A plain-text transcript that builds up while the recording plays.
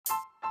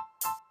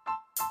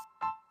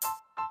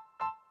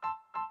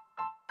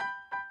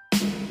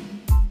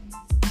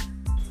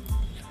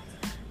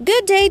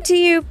Good day to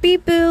you,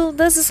 people.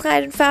 This is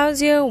Khairan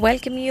Fauzia.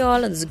 Welcome you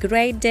all on this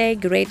great day,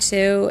 great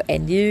show,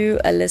 and you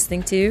are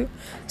listening to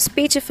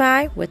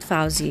Speechify with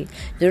Fauzi,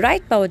 the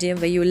right podium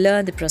where you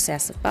learn the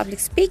process of public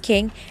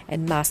speaking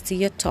and master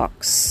your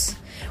talks.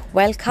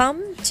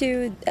 Welcome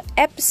to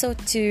episode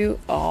 2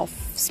 of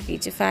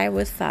Speechify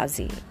with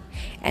Fauzi.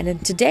 And in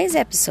today's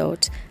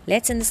episode,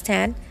 let's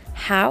understand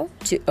how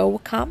to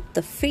overcome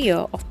the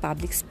fear of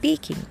public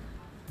speaking.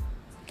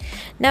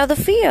 Now, the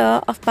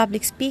fear of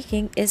public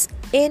speaking is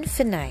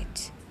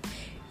infinite.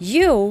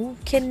 You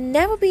can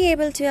never be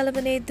able to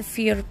eliminate the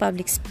fear of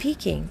public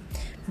speaking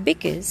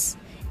because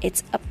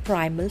it's a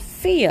primal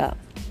fear.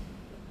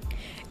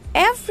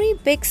 Every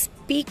big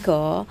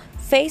speaker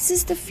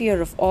faces the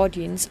fear of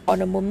audience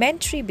on a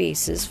momentary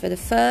basis for the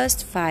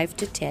first 5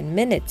 to 10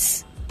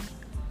 minutes.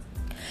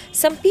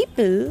 Some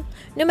people,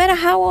 no matter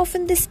how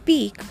often they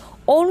speak,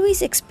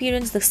 always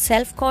experience the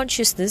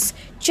self-consciousness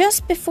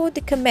just before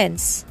they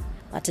commence.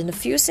 But in a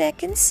few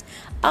seconds,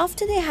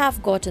 after they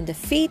have got on their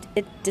feet,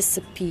 it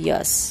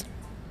disappears.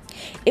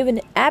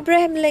 Even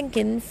Abraham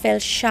Lincoln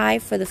felt shy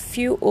for the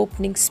few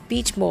opening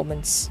speech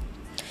moments.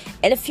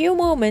 In a few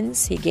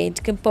moments, he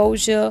gained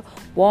composure,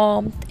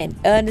 warmth, and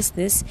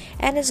earnestness,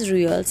 and his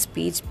real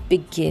speech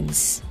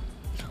begins.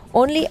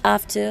 Only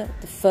after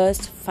the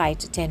first 5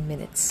 to 10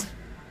 minutes.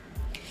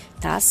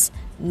 Thus,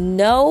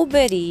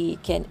 nobody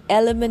can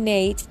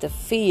eliminate the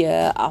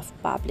fear of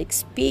public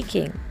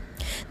speaking.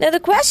 Now, the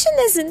question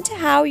isn't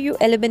how you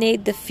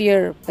eliminate the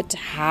fear, but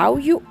how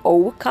you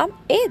overcome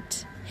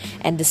it.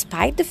 And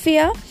despite the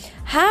fear,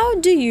 how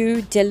do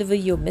you deliver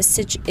your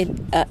message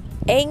in an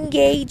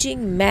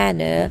engaging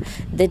manner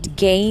that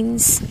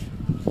gains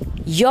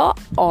your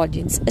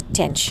audience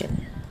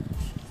attention?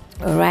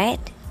 All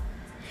right?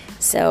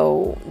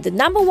 So, the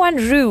number one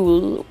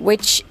rule,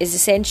 which is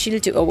essential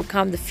to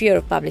overcome the fear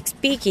of public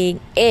speaking,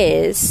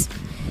 is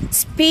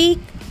speak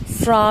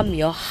from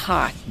your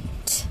heart.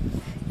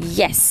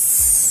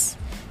 Yes,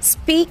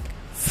 speak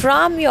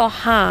from your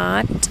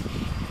heart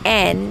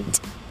and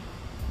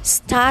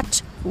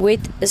start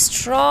with a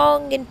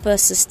strong and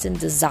persistent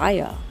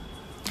desire.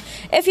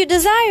 If your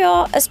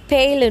desire is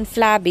pale and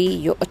flabby,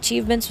 your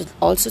achievements will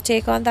also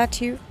take on that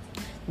hue.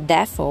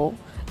 Therefore,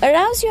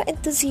 arouse your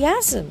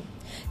enthusiasm.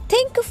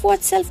 Think of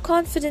what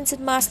self-confidence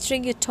in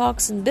mastering your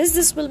talks and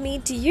business will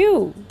mean to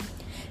you.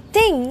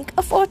 Think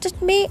of what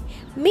it may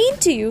mean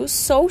to you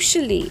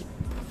socially,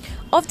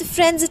 of the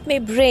friends it may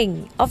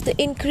bring, of the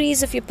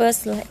increase of your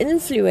personal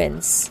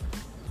influence,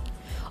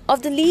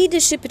 of the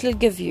leadership it will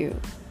give you.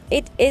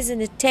 It is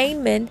an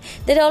attainment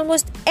that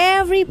almost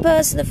every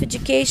person of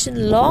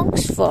education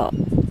longs for.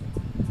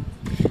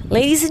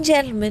 Ladies and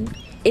gentlemen,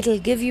 it will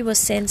give you a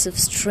sense of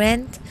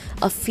strength,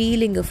 a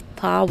feeling of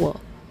power.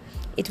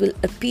 It will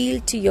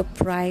appeal to your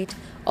pride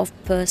of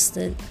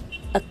personal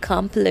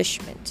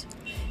accomplishment.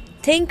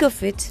 Think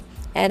of it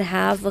and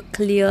have a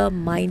clear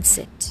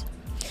mindset.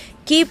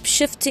 Keep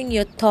shifting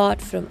your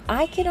thought from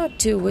I cannot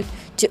do it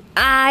to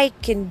I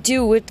can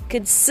do it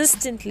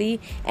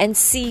consistently and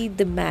see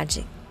the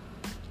magic.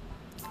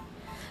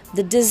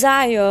 The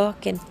desire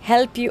can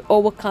help you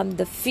overcome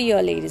the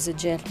fear, ladies and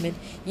gentlemen.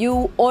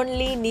 You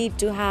only need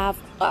to have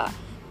a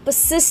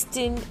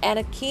persistent and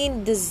a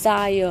keen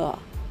desire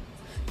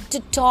to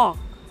talk,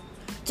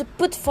 to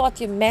put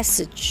forth your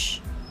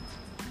message.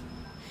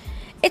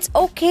 It's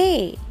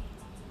okay.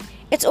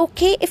 It's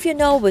okay if you're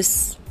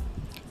nervous.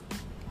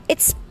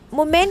 It's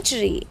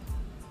momentary.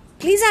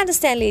 Please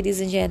understand, ladies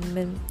and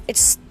gentlemen,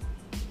 it's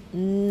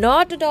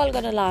not at all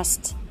gonna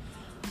last.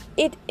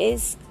 It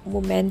is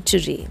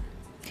momentary.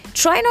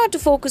 Try not to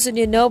focus on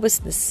your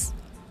nervousness.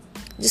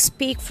 Just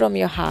speak from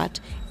your heart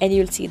and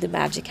you'll see the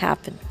magic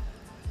happen.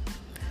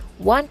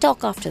 One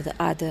talk after the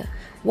other,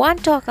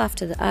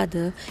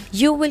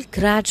 you will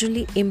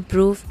gradually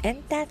improve,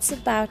 and that's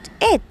about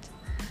it.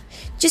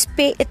 Just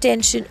pay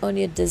attention on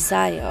your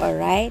desire,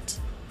 alright?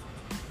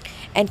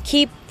 And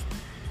keep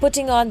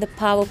putting on the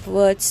power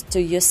words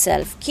to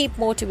yourself. Keep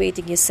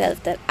motivating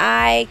yourself that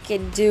I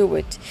can do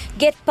it.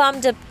 Get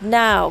pumped up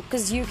now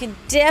because you can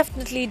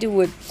definitely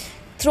do it.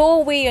 Throw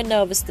away your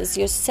nervousness,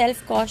 your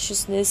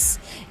self-consciousness,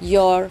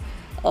 your,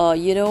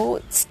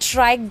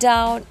 strike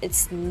down.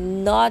 It's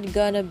not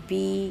gonna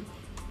be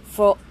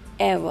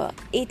forever.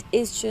 It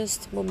is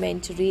just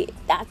momentary,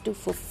 that too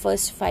for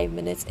first 5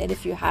 minutes. And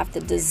if you have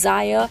the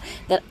desire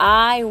that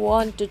I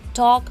want to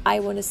talk, I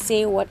want to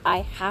say what I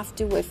have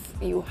to, if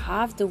you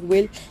have the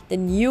will,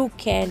 then you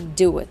can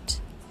do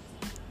it.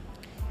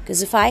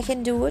 Because if I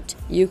can do it,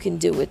 you can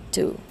do it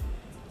too.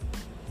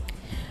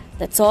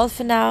 That's all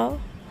for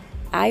now.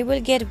 I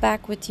will get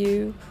back with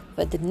you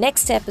for the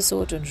next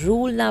episode on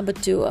rule number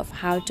 2 of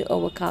how to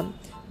overcome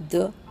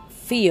the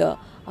fear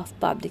of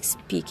public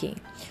speaking.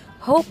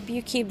 Hope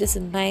you keep this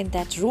in mind,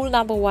 that rule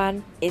number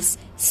 1 is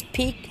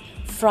speak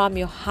from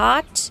your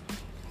heart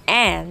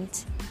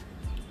and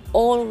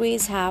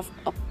always have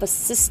a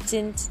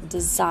persistent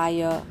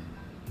desire.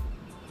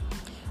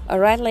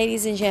 Alright,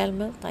 ladies and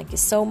gentlemen, thank you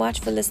so much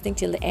for listening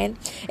till the end.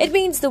 It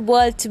means the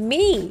world to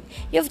me.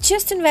 You've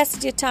just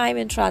invested your time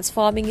in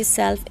transforming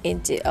yourself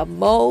into a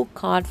more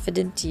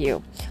confident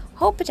you.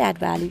 Hope it add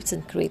values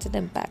and create an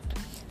impact.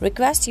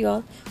 Request you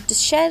all to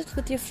share it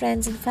with your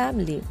friends and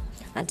family.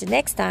 Until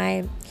next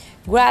time,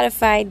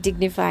 gratify,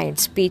 dignify, and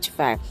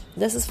speechify.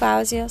 This is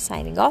Fauzia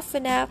signing off for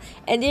now,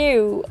 and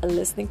you are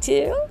listening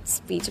to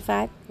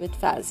Speechify with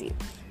Fauzi.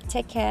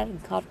 Take care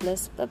and God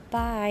bless.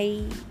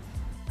 Bye-bye.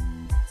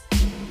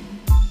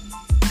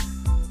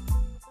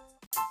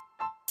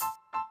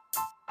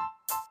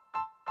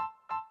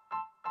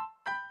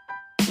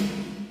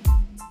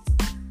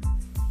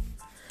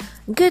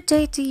 Good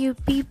day to you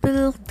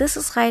people. This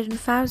is Khairan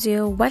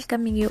Fauzia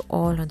welcoming you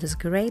all on this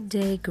great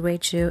day,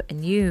 great show,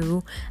 and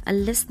you are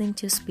listening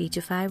to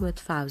Speechify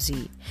with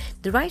Fauzi,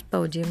 the right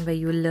podium where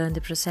you will learn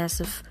the process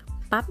of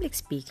public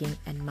speaking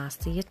and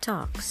master your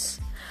talks.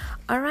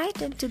 Alright,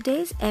 in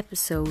today's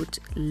episode,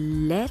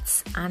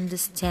 let's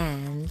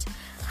understand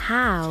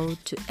how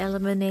to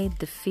eliminate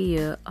the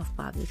fear of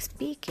public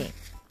speaking.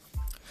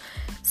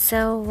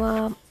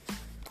 So,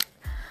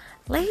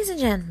 ladies and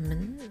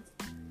gentlemen,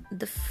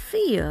 the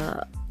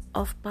fear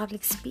of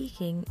public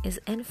speaking is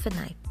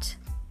infinite.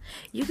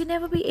 You can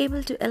never be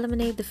able to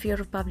eliminate the fear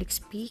of public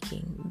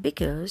speaking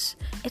because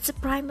it's a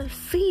primal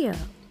fear.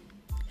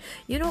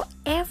 You know,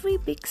 every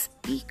big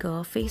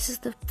speaker faces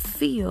the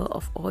fear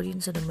of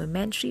audience on a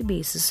momentary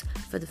basis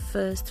for the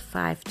first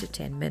 5 to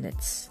 10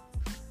 minutes.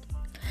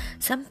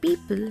 Some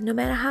people, no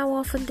matter how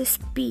often they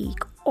speak,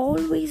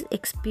 always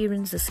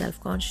experience the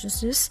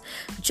self-consciousness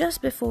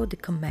just before they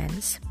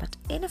commence, but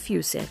in a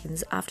few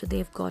seconds after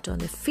they've got on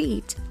their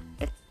feet,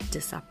 it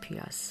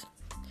disappears.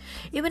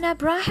 Even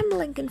Abraham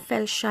Lincoln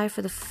fell shy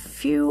for the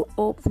few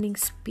opening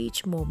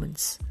speech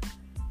moments.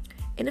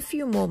 In a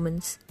few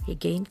moments, he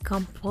gained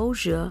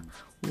composure,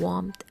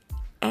 warmth,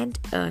 and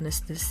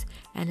earnestness,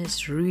 and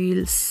his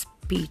real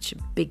speech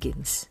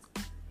begins.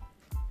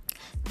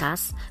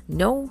 Thus,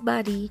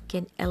 nobody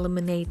can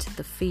eliminate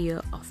the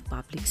fear of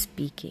public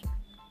speaking.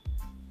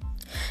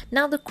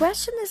 Now, the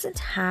question isn't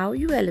how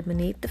you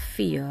eliminate the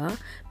fear,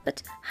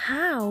 but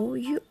how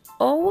you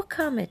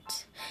overcome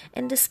it.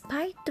 And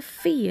despite the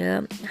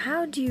fear,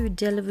 how do you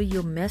deliver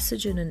your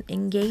message in an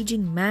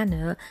engaging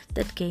manner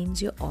that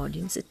gains your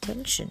audience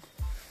attention?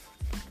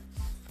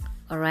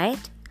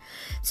 Alright?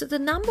 So the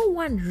number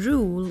one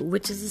rule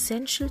which is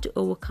essential to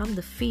overcome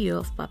the fear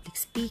of public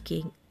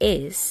speaking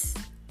is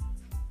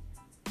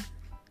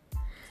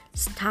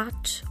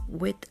start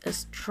with a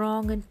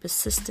strong and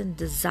persistent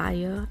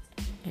desire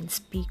and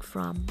speak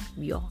from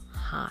your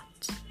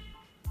heart.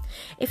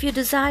 If your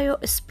desire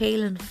is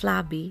pale and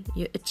flabby,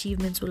 your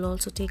achievements will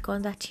also take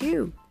on that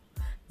hue.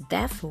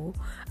 Therefore,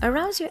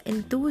 arouse your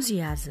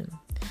enthusiasm.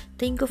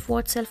 Think of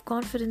what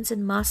self-confidence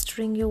in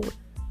mastering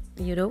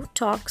your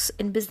talks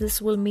in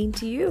business will mean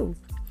to you.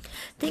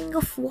 Think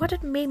of what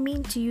it may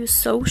mean to you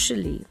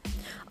socially,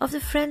 of the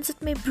friends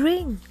it may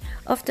bring,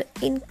 of the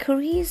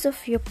increase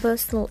of your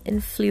personal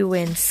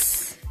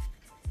influence,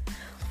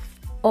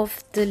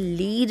 of the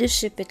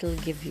leadership it will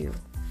give you.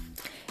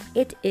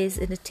 It is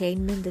an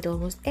attainment that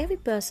almost every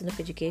person of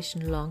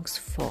education longs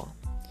for.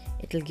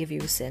 It will give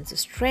you a sense of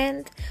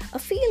strength, a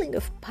feeling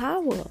of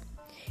power.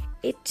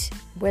 It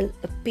will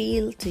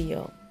appeal to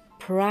your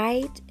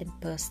pride and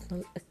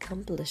personal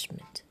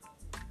accomplishment.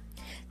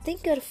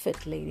 Think of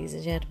it, ladies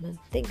and gentlemen.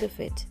 Think of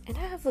it and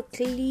have a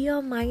clear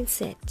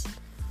mindset.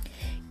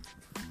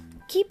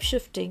 Keep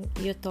shifting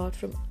your thought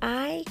from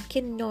I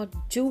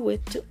cannot do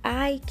it to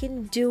I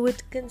can do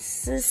it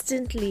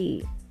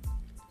consistently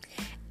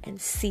and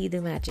see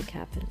the magic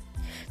happen.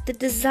 The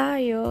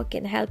desire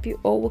can help you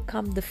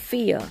overcome the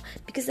fear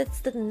because that's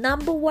the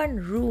number one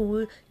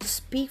rule, to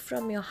speak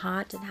from your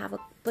heart and have a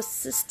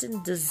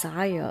persistent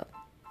desire.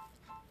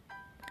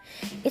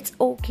 It's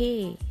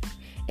okay.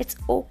 It's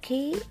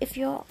okay if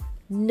you're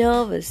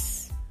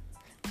nervous.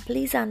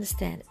 Please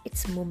understand,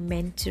 it's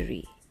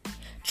momentary.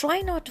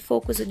 Try not to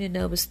focus on your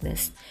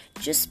nervousness.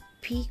 Just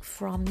speak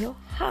from your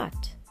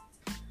heart.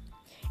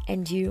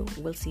 And you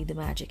will see the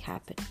magic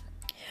happen.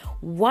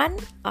 One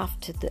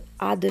after the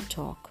other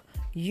talk,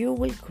 you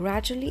will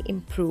gradually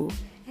improve,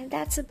 and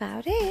that's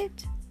about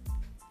it.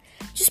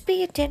 Just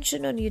pay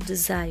attention on your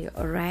desire,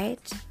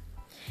 alright?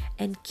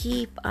 And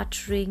keep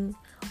uttering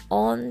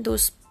on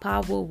those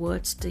power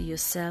words to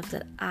yourself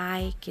that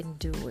I can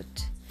do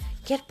it.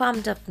 Get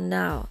pumped up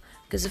now,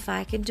 because if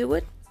I can do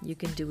it, you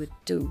can do it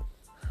too.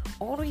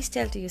 Always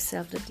tell to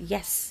yourself that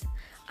yes,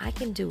 I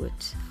can do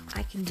it,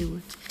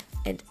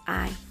 and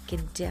I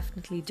can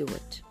definitely do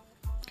it.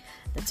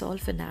 That's all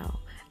for now.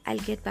 I'll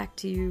get back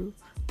to you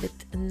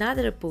with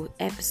another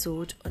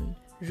episode on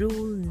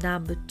rule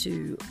number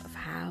 2 of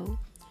how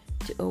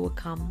to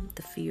overcome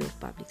the fear of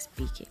public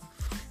speaking.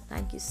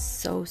 Thank you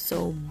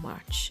so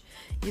much.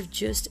 You've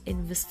just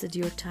invested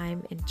your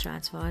time in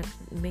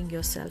transforming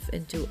yourself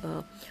into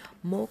a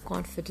more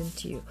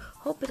confident you.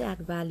 Hope it add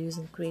values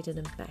and create an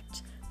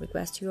impact.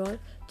 Request you all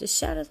to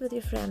share it with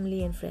your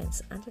family and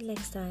friends. Until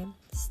next time,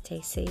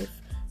 stay safe,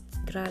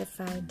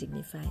 gratify,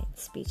 dignify, and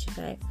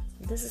speechify.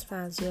 This is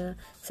Fauzia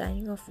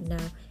signing off now,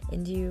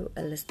 and you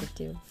are listening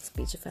to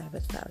Speechify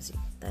with Fauzi.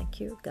 Thank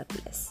you. God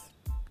bless.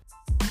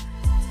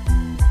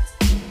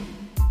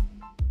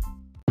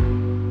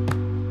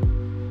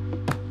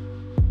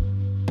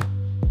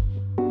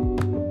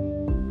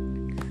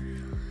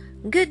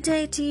 Good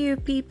day to you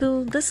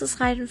people. This is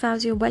Khairun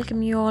Fauzi.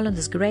 Welcome you all on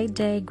this great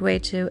day,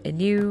 great show,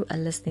 and you are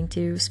listening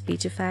to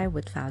Speechify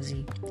with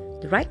Fauzi,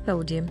 the right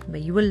podium where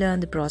you will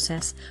learn the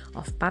process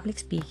of public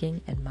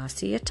speaking and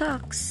master your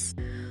talks.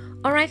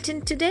 Alright,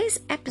 in today's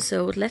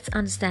episode, let's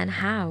understand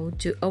how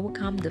to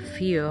overcome the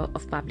fear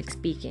of public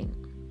speaking.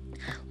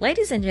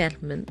 Ladies and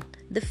gentlemen,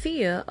 the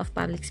fear of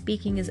public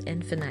speaking is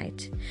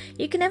infinite.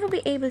 You can never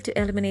be able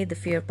to eliminate the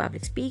fear of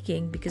public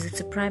speaking because it's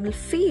a primal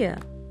fear.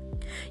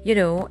 You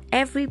know,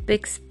 every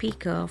big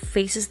speaker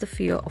faces the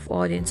fear of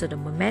audience on a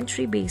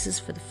momentary basis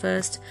for the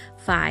first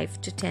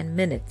 5 to 10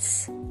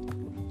 minutes.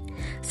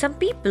 Some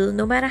people,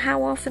 no matter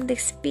how often they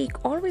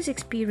speak, always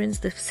experience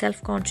the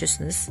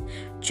self-consciousness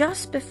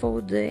just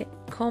before they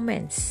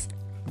commence.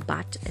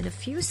 But in a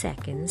few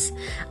seconds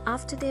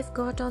after they've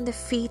got on their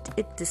feet,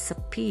 it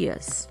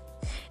disappears.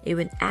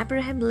 Even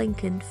Abraham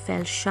Lincoln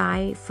fell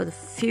shy for the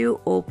few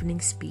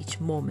opening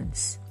speech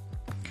moments.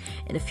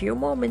 In a few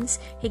moments,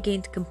 he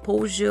gained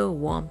composure,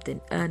 warmth,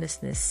 and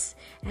earnestness,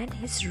 and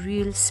his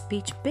real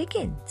speech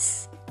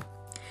begins.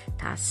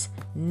 Thus,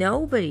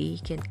 nobody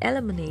can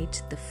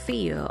eliminate the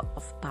fear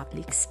of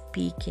public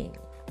speaking.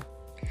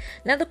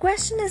 Now, the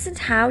question isn't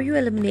how you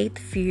eliminate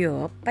the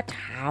fear, but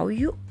how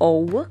you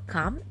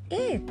overcome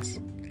it.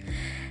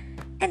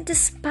 And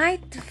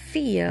despite the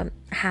fear,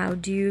 how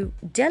do you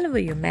deliver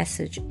your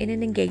message in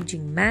an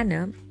engaging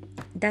manner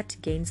that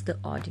gains the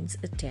audience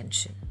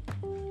attention?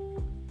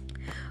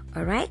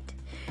 Alright,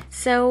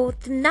 so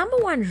the number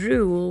one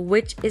rule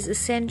which is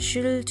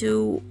essential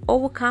to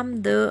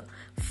overcome the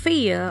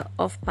fear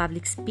of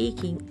public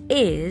speaking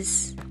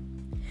is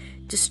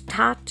to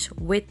start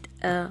with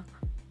a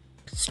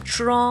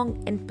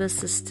strong and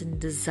persistent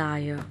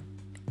desire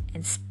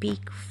and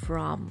speak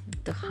from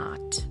the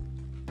heart.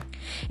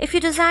 If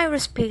your desire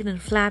is pale and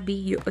flabby,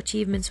 your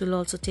achievements will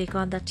also take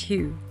on that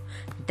hue.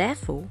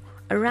 Therefore,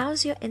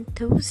 arouse your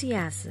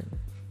enthusiasm.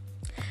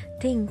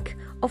 Think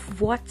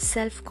of what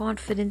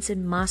self-confidence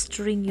in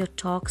mastering your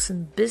talks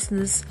and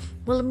business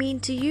will mean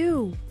to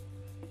you.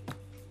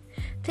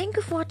 Think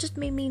of what it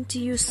may mean to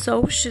you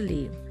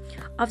socially,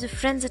 of the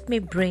friends it may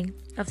bring,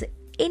 of the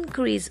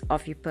increase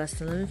of your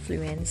personal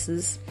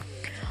influences,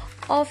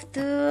 of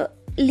the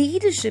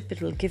leadership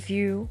it will give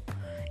you.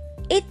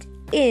 It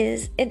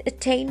is an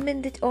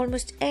attainment that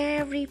almost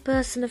every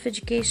person of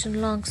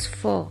education longs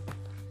for.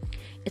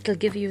 It will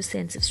give you a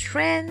sense of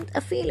strength,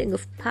 a feeling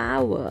of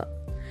power.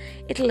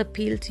 It'll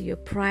appeal to your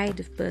pride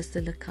of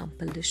personal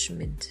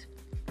accomplishment.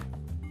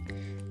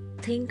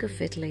 Think of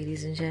it,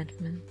 ladies and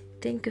gentlemen.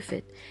 Think of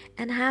it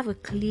and have a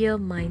clear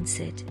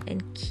mindset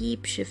and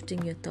keep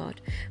shifting your thought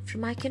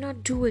from I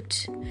cannot do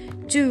it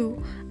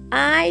to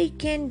I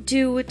can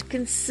do it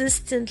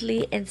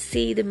consistently and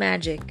see the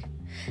magic.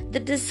 The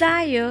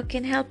desire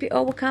can help you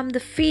overcome the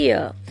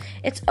fear.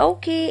 It's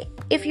okay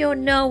if you're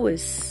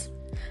nervous.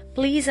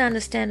 Please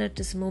understand it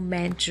is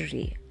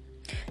momentary.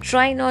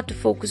 Try not to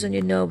focus on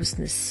your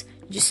nervousness.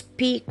 Just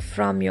speak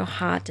from your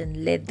heart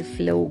and let the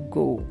flow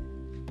go.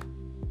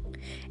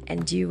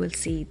 And you will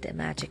see the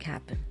magic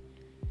happen.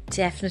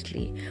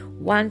 Definitely.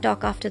 One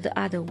talk after the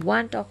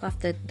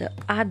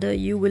other,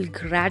 you will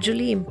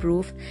gradually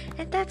improve,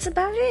 and that's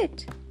about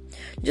it.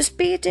 Just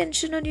pay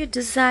attention on your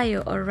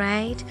desire,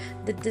 alright?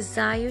 The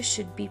desire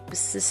should be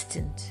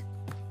persistent.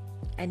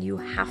 And you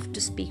have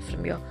to speak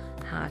from your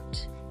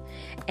heart.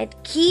 And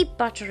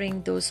keep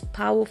uttering those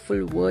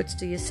powerful words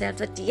to yourself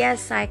that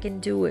yes, I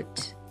can do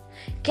it.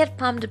 Get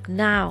pumped up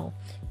now,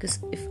 because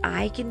if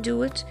I can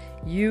do it,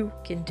 you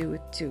can do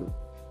it too.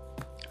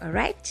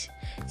 Alright,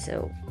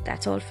 so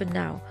that's all for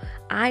now.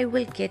 I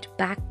will get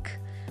back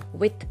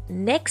with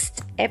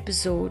next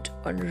episode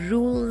on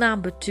rule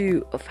number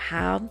 2 of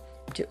how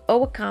to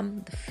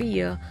overcome the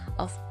fear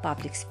of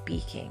public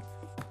speaking.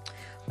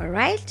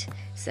 Alright,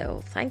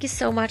 so thank you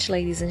so much,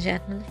 ladies and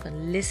gentlemen, for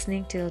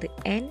listening till the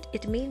end.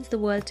 It means the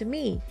world to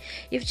me.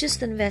 You've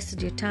just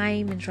invested your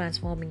time in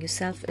transforming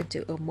yourself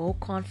into a more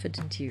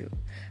confident you.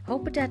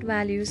 Hope it add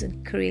values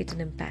and create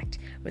an impact.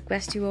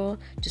 Request you all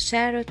to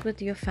share it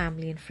with your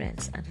family and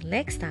friends. Until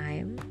next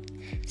time,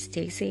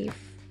 stay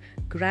safe,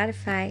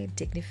 gratify,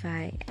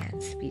 dignify,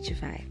 and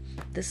speechify.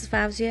 This is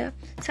Fauzia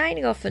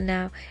signing off for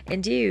now,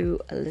 and you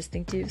are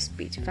listening to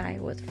Speechify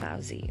with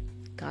Fauzi.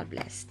 God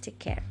bless. Take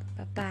care.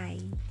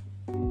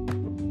 Bye-bye.